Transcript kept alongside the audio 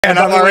And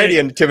I'm already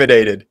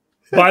intimidated.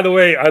 By the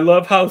way, I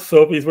love how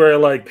Sophie's wearing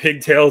like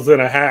pigtails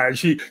and a hat.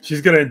 She's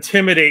gonna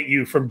intimidate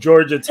you from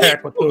Georgia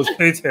Tech with those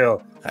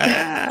pigtails.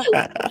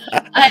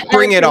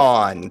 Bring it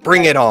on.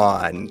 Bring it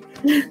on.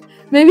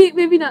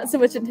 Maybe not so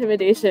much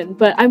intimidation,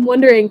 but I'm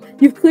wondering,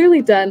 you've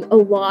clearly done a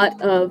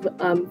lot of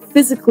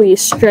physically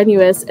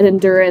strenuous and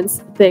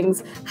endurance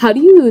things. How do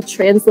you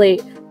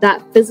translate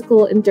that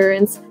physical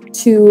endurance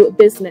to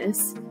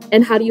business?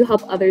 And how do you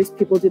help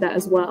people do that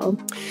as well?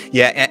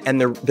 Yeah,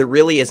 and there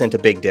really isn't a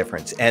big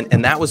difference.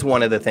 And that was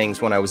one of the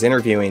things when I was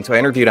interviewing. So I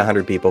interviewed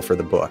 100 people for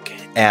the book.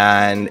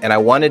 And I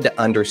wanted to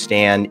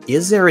understand,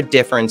 is there a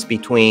difference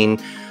between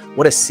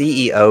what a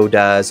CEO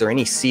does or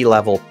any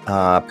C-level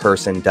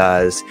person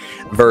does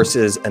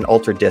versus an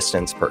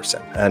ultra-distance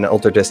person, an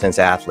ultra-distance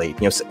athlete?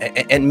 You know,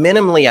 and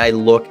minimally I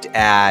looked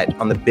at,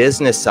 on the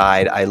business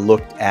side, I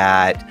looked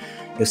at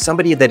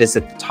somebody that is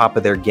at the top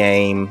of their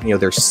game,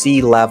 they're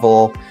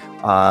C-level,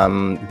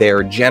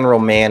 they're general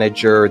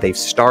manager, they've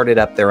started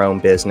up their own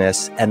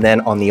business. And then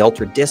on the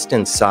ultra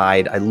distance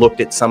side, I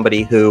looked at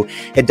somebody who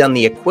had done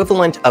the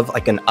equivalent of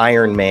like an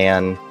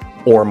Ironman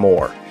or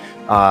more,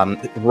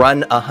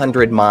 run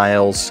 100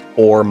 miles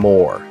or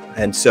more.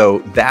 And so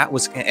that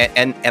was,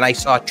 and I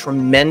saw a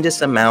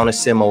tremendous amount of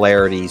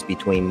similarities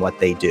between what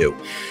they do.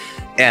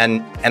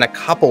 And a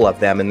couple of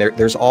them, and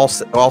there's all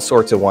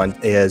sorts of one,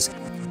 is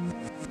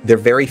they're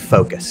very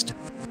focused.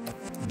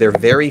 They're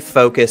very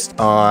focused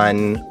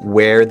on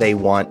where they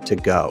want to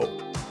go.